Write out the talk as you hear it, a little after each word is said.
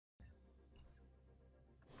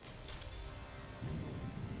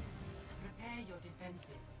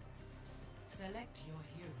Select your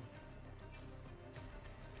hero.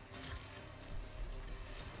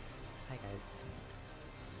 Hi guys.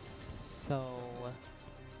 So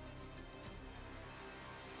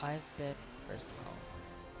I've been first of all,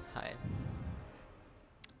 hi.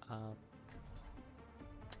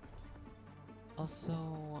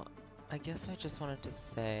 Also, I guess I just wanted to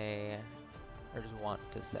say, or just want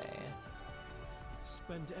to say,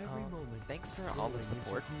 spend every moment. Thanks for all the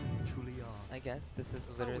support. I guess this is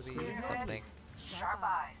literally something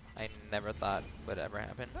I never thought would ever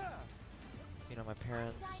happen. You know, my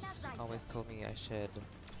parents always told me I should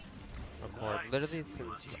record, literally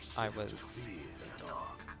since I was,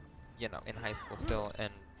 you know, in high school still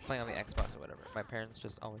and playing on the Xbox or whatever. My parents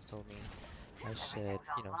just always told me I should,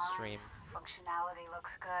 you know, stream. Functionality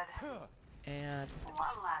looks good. And, One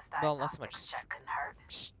last well, not so much, check couldn't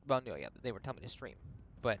hurt. well, no, yeah, they were telling me to stream,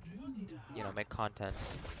 but, you know, make content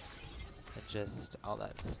and just all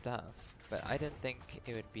that stuff. But I didn't think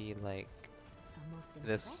it would be, like,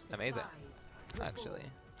 this amazing, actually.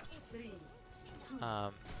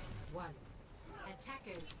 I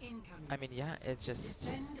mean, yeah, it's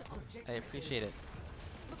just, I appreciate it.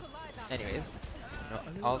 Anyways, you know,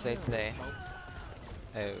 all day today,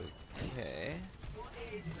 okay.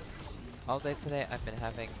 All day today, I've been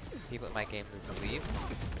having people in my games leave.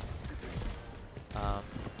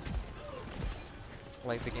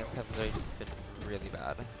 Like, the games have literally just been really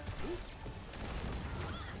bad.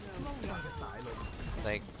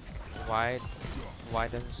 Like, why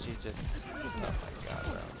doesn't she just, oh my god,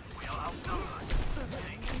 bro.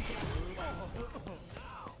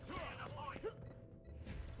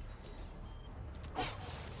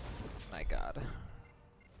 My god.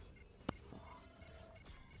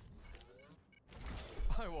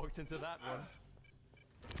 I walked into that one.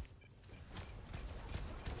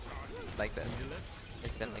 Like this.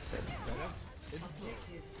 It's been like this.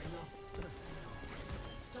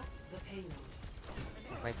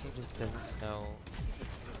 My team just doesn't know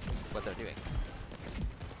what they're doing.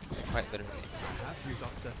 Quite literally.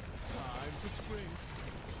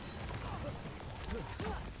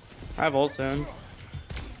 I have ult soon.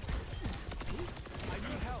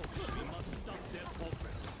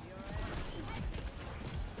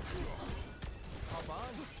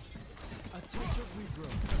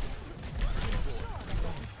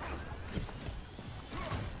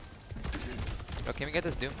 Oh, can we get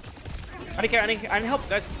this Doom? I don't care, I need help,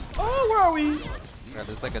 guys. Oh, where are we? Yeah,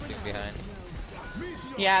 there's like a Doom behind.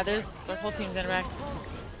 Yeah, their whole team's in wreck. I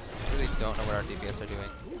really don't know what our DPS are doing.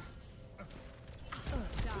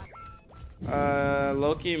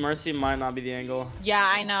 Loki, Mercy might not be the angle. Yeah,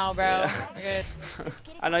 I know, bro. Yeah. We're good.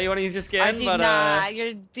 I know you want to use your skin, but nah,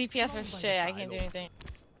 your DPS are shit. I can't do anything.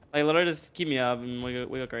 like literally just keep me up and we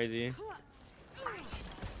go crazy.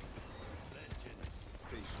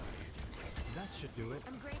 That should do it.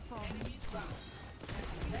 I'm grateful.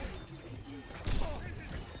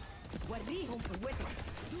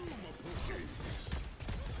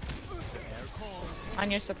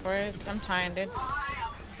 On your support, I'm trying, dude.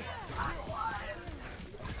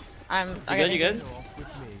 You good?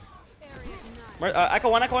 Echo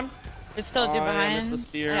one. It's still dude I behind. missed the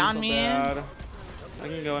spear, on so me. bad. I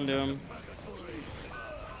can go and do him.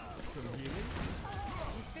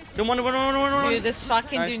 Do one. Dude, this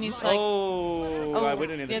fucking Nice. dude needs to, like. Oh, we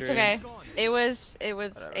didn't need the it's tree. okay. It was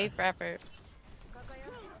A for effort.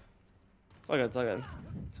 It's all good. It's all good.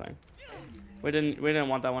 It's fine. We didn't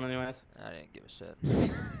want that one anyways. I didn't give a shit.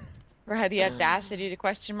 Or had the audacity to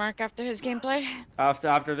question mark after his gameplay?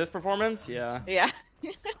 After this performance, yeah. Yeah.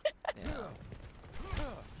 Yeah.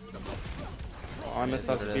 Oh, I missed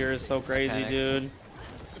that spear. Is so crazy, dude.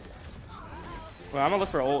 Well, I'm gonna look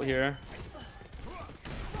for ult here.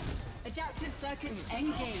 Adaptive circuits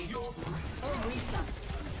engaged.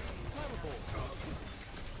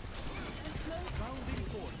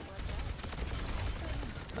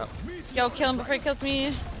 Oh. Yo, kill him before he kills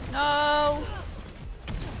me. No.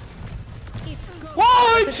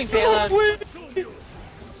 What? Pushing payload.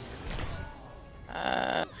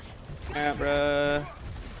 Yeah, bruh.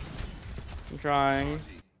 I'm trying.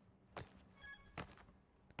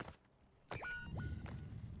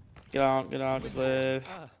 Get out, just live.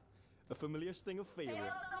 A familiar sting of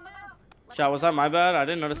failure. Chat, was that my bad? I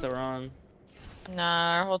didn't notice they were on.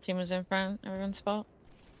 Nah, our whole team was in front. Everyone's fault.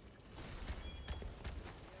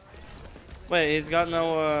 Wait, he's got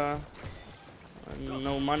no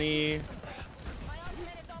money.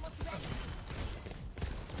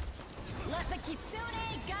 Let the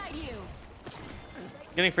kitsune guide you.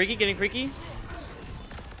 Getting freaky.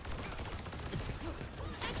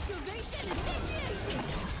 Excavation initiation.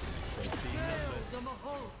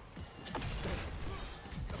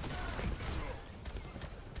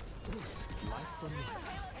 from me.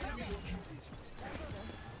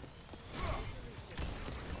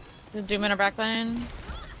 The Doom in our backline.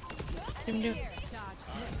 Doom. Dodge this.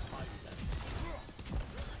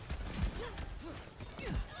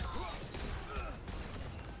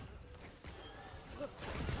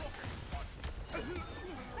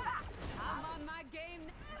 I'm on my game.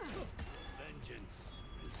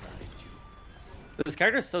 This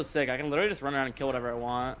character is so sick. I can literally just run around and kill whatever I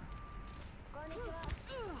want.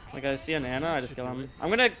 Like I see an Ana, I just kill him. I'm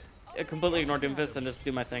gonna completely ignore Doomfist and just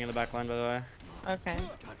do my thing in the back line, by the way. Okay.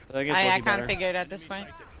 I think it's I Loki can't better. figure it at this point.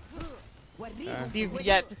 Okay. You've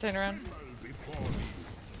yet to turn around.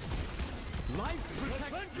 Life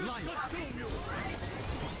protects life.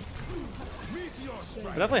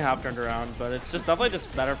 I definitely have turned around, but it's just definitely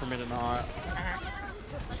just better for me to not.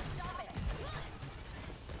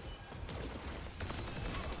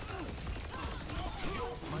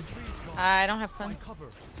 I don't have fun. Cover.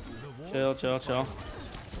 Chill.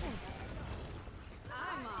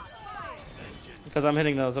 Because I'm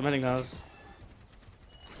hitting those.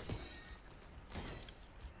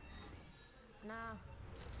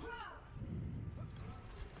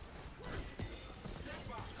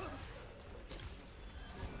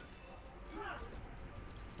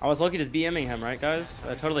 I was lucky just BMing him, right, guys?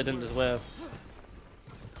 I totally didn't just whiff.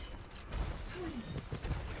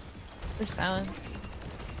 The silence.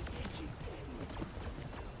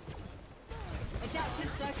 Adaptive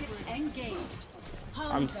circuits engaged.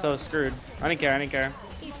 I'm so screwed. I didn't care.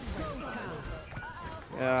 It's go time.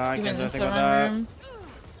 Yeah, I can't do Even anything the about that. room.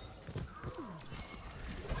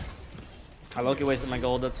 I low-key wasted my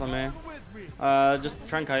gold, that's on me. Just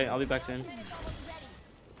try and kite. I'll be back soon.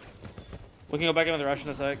 We can go back in with the rush in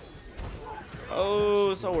a sec.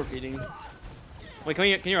 Oh, so we're feeding. Wait, can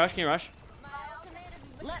you rush?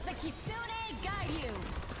 Let the kitsune guide you.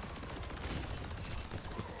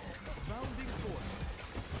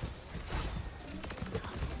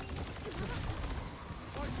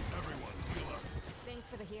 Thanks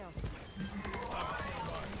for the heal.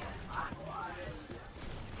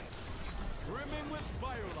 Brimming with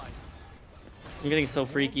firelight. I'm getting so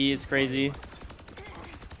freaky, it's crazy.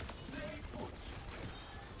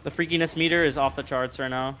 The freakiness meter is off the charts right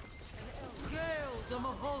now.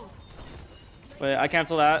 Wait, I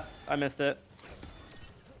cancel that. I missed it.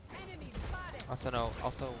 Also,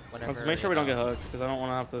 whenever. Let's make sure we don't get hooked, because I don't want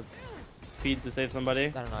to have to feed to save somebody. I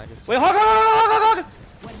don't know, I just. Wait, hug!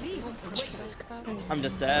 I'm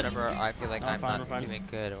just dead. Whenever I feel like Oh, I'm fine, not we're fine. doing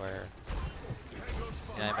good or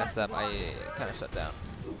I mess up, I kind of shut down.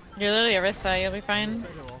 You're literally Arista, you'll be fine.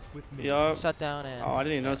 Better off with me. Yup. Shut down and. Oh, I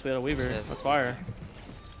didn't even notice we had a Weaver. Shit. That's fire.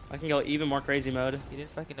 I can go even more crazy mode. You didn't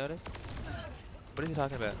fucking notice? What is he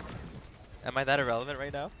talking about? Am I that irrelevant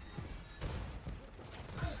right now?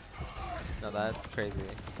 No, that's crazy.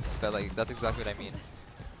 But like, that's exactly what I mean.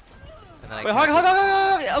 And then I Wait, can't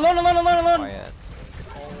hug! Alone! keep quiet.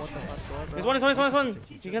 Oh, what the fuck, bro? He's one.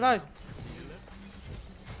 You can die.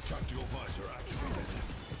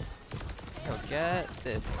 Yo, get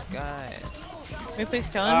this guy. Can we please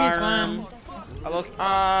kill him? He's one. Hello.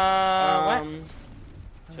 What?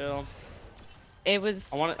 Chill. It was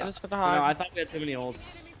for the No, hog. I thought we had too many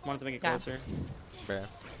ults. Wanted to make it Yeah. closer. Bruh.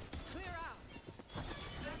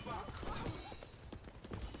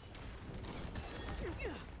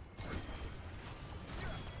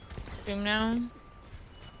 Doom now.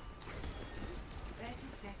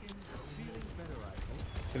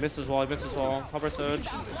 He missed his wall. Help our Soj. Let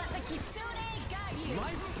the kitsune guide you.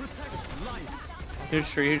 Life protects life. Huge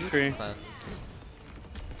tree. Cleanse.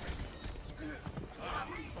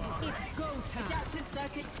 It's go time. Adaptive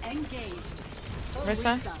circuits engaged.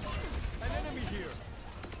 Rissa? An enemy here.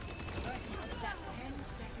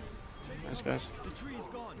 Nice, guys. The tree is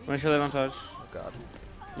gone. Make sure they don't touch. Oh god.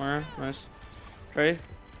 Mara, nice. Trey.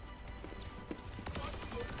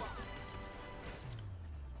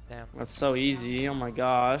 Damn. That's so easy. Oh my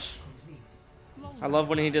gosh. I love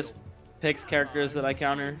when he just picks characters that I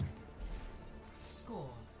counter.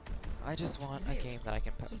 I just want a game that I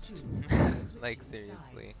can post. Like,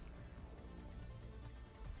 seriously.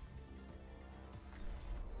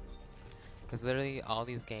 Because literally all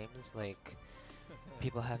these games, like,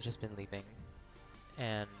 people have just been leaving.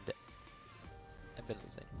 And I've been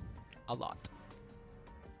losing. A lot.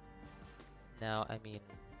 Now, I mean,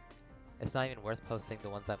 it's not even worth posting the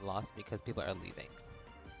ones I've lost because people are leaving.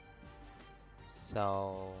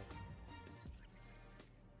 So,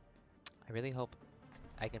 I really hope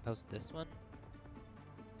I can post this one.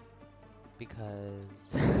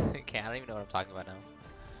 Because, okay, I don't even know what I'm talking about now.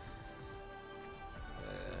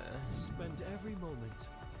 Spend every moment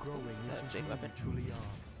growing Is that a into Jade who weapon? you truly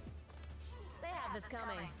are. They have love is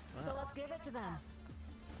coming. So let's give it to them.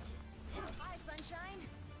 Hi, sunshine.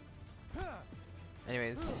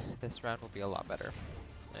 Anyways, this round will be a lot better.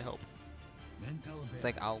 I hope. Mental It's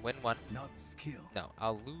like I'll win one. not skill. No,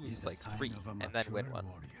 I'll lose like 3 and then win one.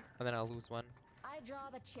 And then I'll lose one, I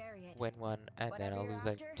draw the chariot. win one, and then Whatever I'll you're lose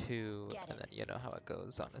like after, 2, get and it. then you know how it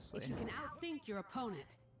goes, honestly. If you can outthink your opponent,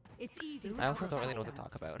 it's easy to I also don't really know crush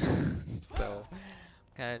what to them. talk about. So,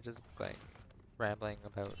 kind of just like rambling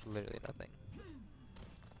about literally nothing.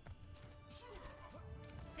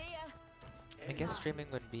 See ya. I guess streaming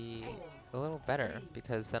would be a little better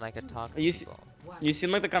because then I could talk to You people. You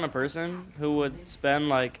seem like the kind of person who would spend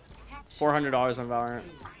like $400 on Valorant.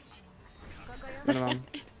 Minimum.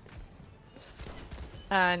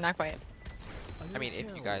 Not quite. I mean,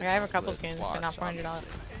 if you guys I have a couple would skins, watch, but not $400.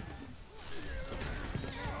 obviously.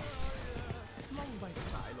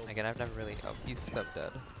 Again, I've never really. Oh, he's sub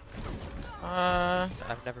dead.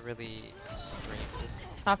 I've never really streamed.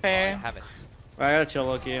 Not I fair. haven't. I gotta chill,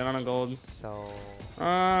 Loki. I'm on gold. So,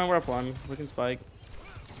 We're up 1. We can spike.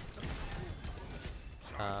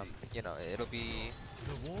 you know, it'll be.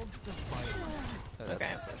 The warmth of fire. Oh, that's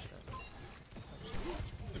Okay. unfortunate.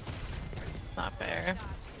 Not fair.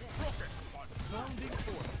 Rounding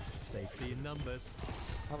forth. Safety in numbers.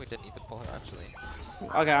 Probably didn't need to pull her actually.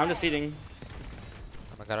 Okay, I'm just feeding.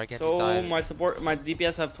 Oh my god, I can't So die. my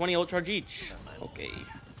DPS have 20 ult charge each. Okay.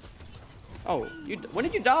 Oh, when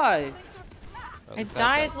did you die? Oh, I this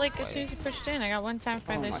guy died like as twice. soon as you pushed in. I got one time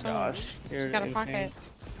by Oh this my one. gosh, you're Just got a insane. pocket.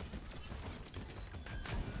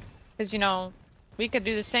 Because, you know, we could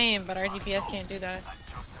do the same, but our DPS can't do that.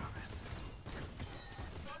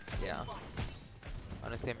 Yeah.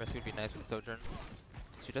 Honestly, Mercy would be nice with Sojourn.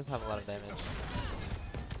 She does have a lot of damage.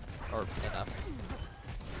 Or enough.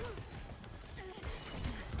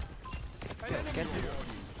 Get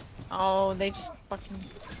this. Oh, they just fucking...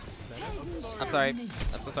 I'm sorry. I'm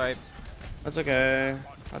so sorry. That's okay.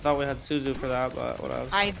 I thought we had Suzu for that, but whatever.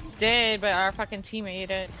 I did, but our fucking teammate ate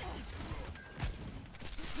it.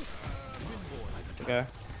 Okay.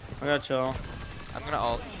 I gotta chill. I'm gonna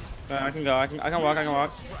ult. Okay, I can go. I can walk. I can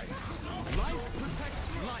walk. Life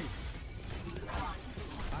protects life.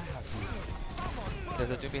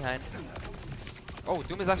 There's a Doom behind. Oh,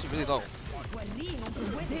 Doom is actually really low.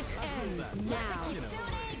 This ends now.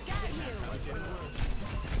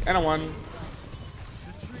 And a 1.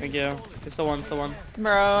 Thank you. It's the 1. It's the 1.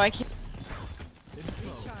 Bro, I can't...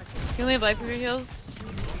 You only have LIFEWEAVER heals?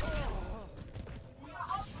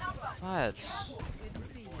 Fudge.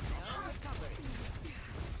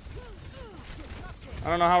 I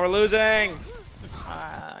don't know how we're losing.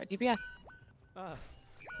 DPS. Ah,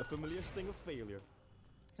 a familiar sting of failure.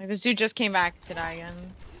 Like, this dude just came back to die again.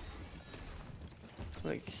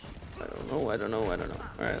 Like, I don't know.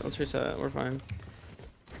 Alright, let's reset. We're fine.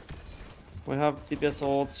 We have DPS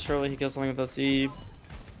ults. Surely he kills something with OC.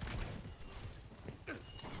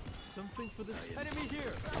 Something for this enemy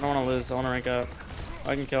here. I don't want to lose. I want to rank up.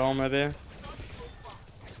 I can kill him, maybe.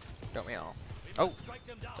 Got me all. Oh,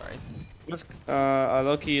 sorry. Let's,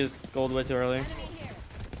 Loki is gold way too early.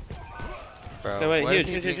 Bro, Okay, wait, why is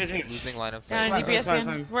huge, he huge, huge. losing line of Yeah, sight? fine, DPS fine,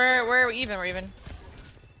 again. fine. We're even.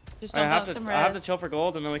 Just I don't have let them to res. chill for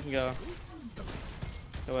gold and then we can go.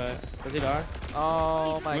 Go away. Does he die?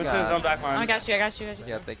 Oh my I'm just gonna zone god. back Oh, I line. got you.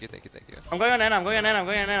 Yeah, thank you. I'm going on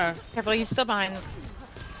Nana. Careful, he's still behind.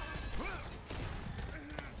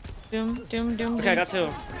 Doom. Okay, I got 2.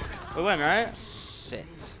 We win, right? Shit.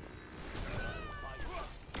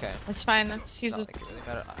 Okay. That's fine. She's Not like it really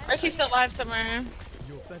matter. Mercy's still alive somewhere.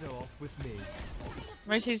 You're better off with me.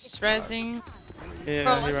 Mercy's just rezzing. Yeah,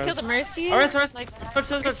 Bro, he let's kill res. the Mercy. Oh, res. Like, Let's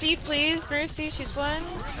go. Mercy, please. Mercy, she's one.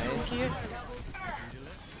 Thank you.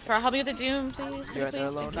 Bro, help me with the Doom, please. You're please, there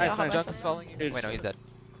alone. please. Nice, I'll nice. help Junk is following you. Dude. Wait, no, he's dead.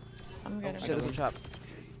 I'm good. Shit, there's a trap.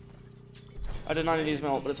 I did not need to use my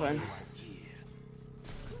ult, but it's fine.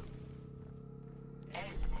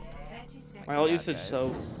 My ult usage is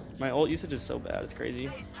so. My ult usage is so bad. It's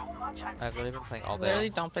crazy. I've literally been playing all day. Literally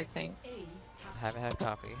don't play tank. Haven't had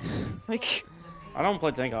coffee. Like, I don't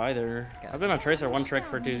play tank either. I've been a tracer 1 trick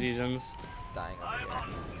for 2 seasons. Dying over here.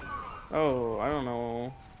 Oh, I don't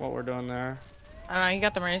know what we're doing there. I don't know, you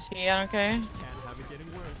got the Mercy. I don't care. Can't have it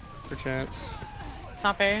getting worse. For chance. It's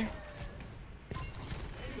not fair. The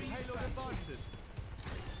payload advances.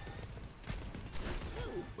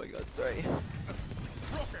 Oh my god, sorry.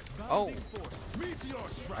 Oh.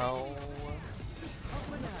 Oh.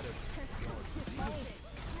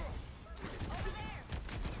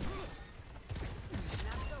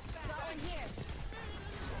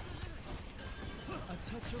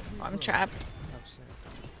 I'm trapped.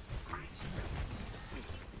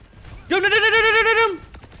 Doom. Let the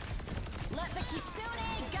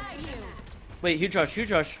Kitsune guide you. Wait, huge rush,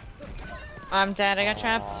 huge rush. I'm dead. I got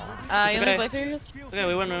trapped. You okay. only Lifeweavers? Okay,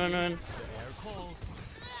 we win.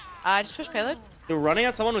 Just push payload. Dude, running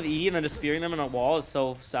at someone with E and then just spearing them in a wall is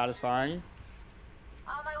so satisfying.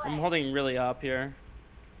 I'm holding really up here.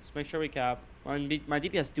 Just make sure we cap. My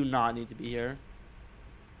DPS do not need to be here.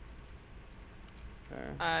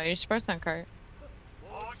 Okay. You're supposed on cart.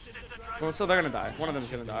 Well, so they're gonna die. One of them is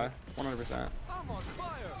gonna die. 100%.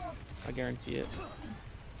 I guarantee it.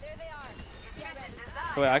 There they are. Get ready.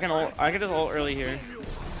 Oh, wait, I can just ult early here.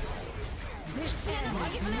 This ends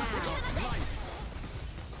now.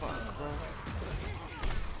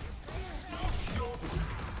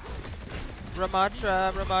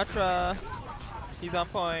 Ramatra. He's on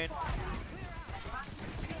point.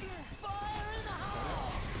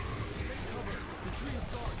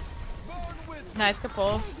 Nice, good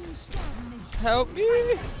pull. Help me!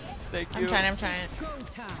 Thank you. I'm trying. Go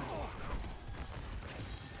time.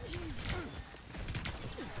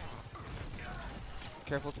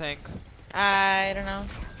 Careful, tank. I don't know.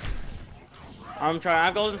 I'm trying. I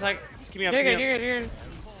have golden sec. Just keep me up. You're keep good, me up. you're good.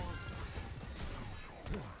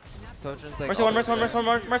 Sojourn's like. Mercy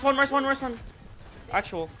one.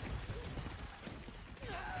 Actual.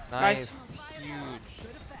 Nice.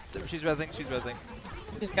 Huge. She's rezzing. She's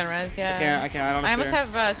gonna res, yeah. I can't. I don't I almost fear.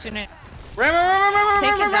 have Sune.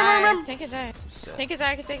 Ram. Take his eye. Take his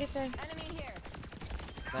eye. Take his eye. Enemy here.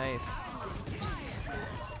 Nice.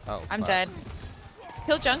 Oh. I'm fuck. dead.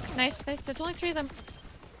 Kill junk. Nice. There's only 3 of them.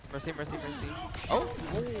 Mercy. Oh.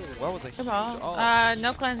 Ooh, that was a Good huge ball. ult.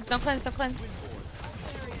 No cleanse.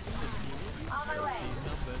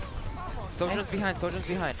 Sojourn's behind.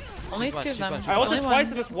 Only She's one, 2 of she's them. one, she's I one. ulted Only twice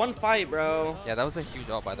one. in this one fight, bro. Yeah, that was a huge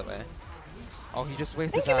ult, by the way. Oh, he just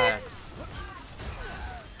wasted Thank you, that.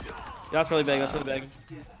 Yeah, that's really big.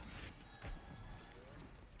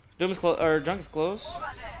 Doom is close, or Junk is close.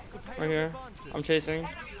 Right here. I'm chasing.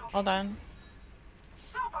 Hold on.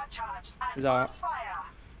 He's out.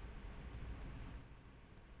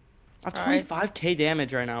 I have Alright. 25k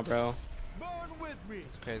damage right now, bro.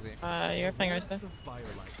 It's crazy. Your fingers there.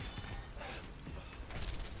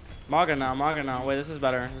 Maga now. Wait, this is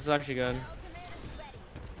better. This is actually good.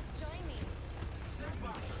 Join me.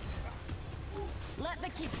 Let the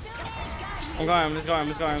Kitsune guide you. I'm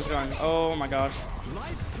just going. Oh my gosh.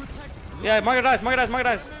 Yeah, Maga dies.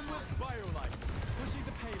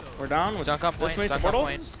 We're down. Junk on point. Junk on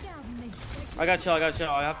point. I gotta chill.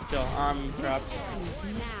 I have to chill. I'm trapped.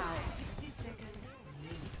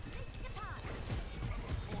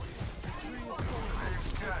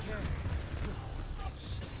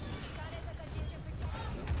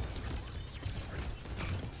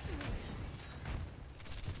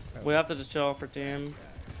 We have to just chill for team.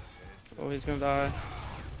 Oh, he's gonna die.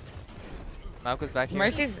 Malcolm's back here.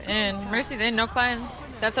 Mercy's in. No cleanse.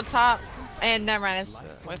 That's up top. And Nevermind is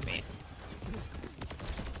with me.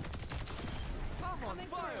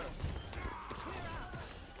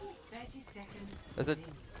 There's a.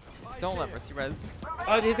 Don't let Mercy res.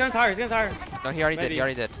 Oh, he's gonna tire. No, he already Maybe.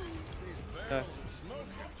 did. Okay.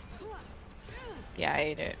 Yeah, I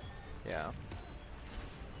ate it. Yeah.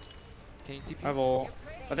 Can you TP? I have ult.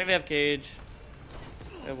 I think they have cage.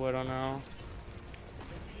 They would, I don't know.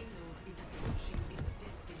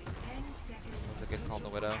 That's a good call on the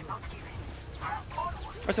Widow.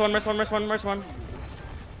 Mercy one.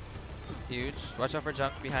 Huge. Watch out for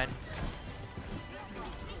junk behind.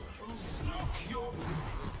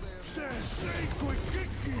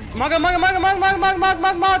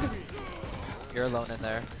 Mog. You're alone in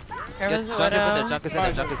there. There's a Junk is in there.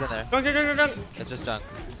 Widow. Junk is in there. Junk is in there. Dunk. It's just junk.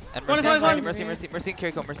 And One, Mercy and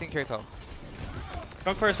Kiriko.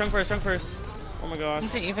 Dunk first. Oh my gosh.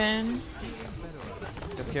 Is it even?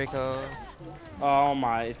 Just Kiriko. Oh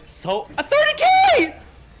my, it's so a 30k!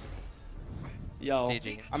 Yo,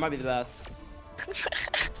 GG. I might be the best.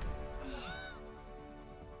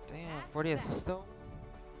 Damn, 40 assists though.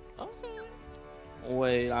 Okay.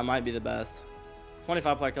 Wait, I might be the best.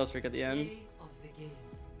 25 player kill streak at the end.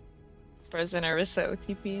 Frozen Orisa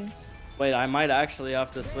OTP. Wait, I might actually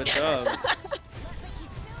have to switch up.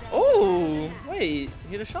 Oh, wait, he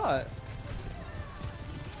hit a shot.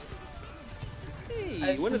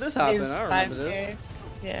 Hey, when did this happen? I don't remember this.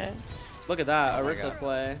 Yeah. Look at that, Oh my Orisa God.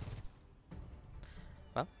 play.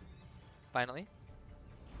 Well, finally.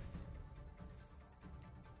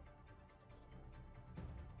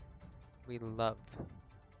 We love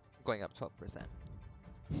going up 12%.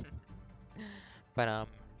 But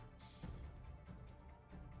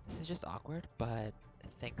this is just awkward, but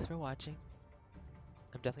thanks for watching.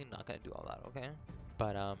 I'm definitely not gonna do all that, okay?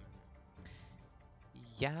 But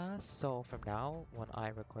yeah, so from now, when I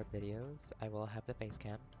record videos, I will have the face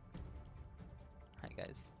cam. Hi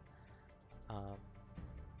guys.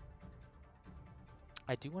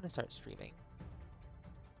 I do want to start streaming,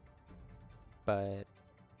 but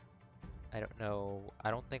I don't know.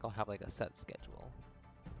 I don't think I'll have like a set schedule.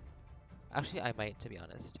 Actually, I might, to be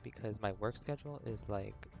honest, because my work schedule is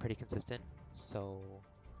like pretty consistent. So,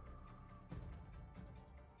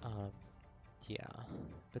 yeah,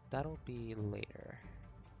 but that'll be later.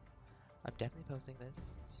 I'm definitely posting this,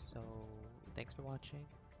 so thanks for watching.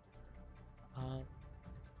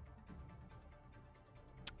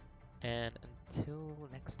 And until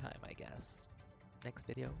next time, I guess. Next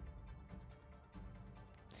video.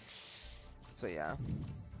 So yeah.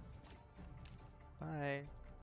 Bye.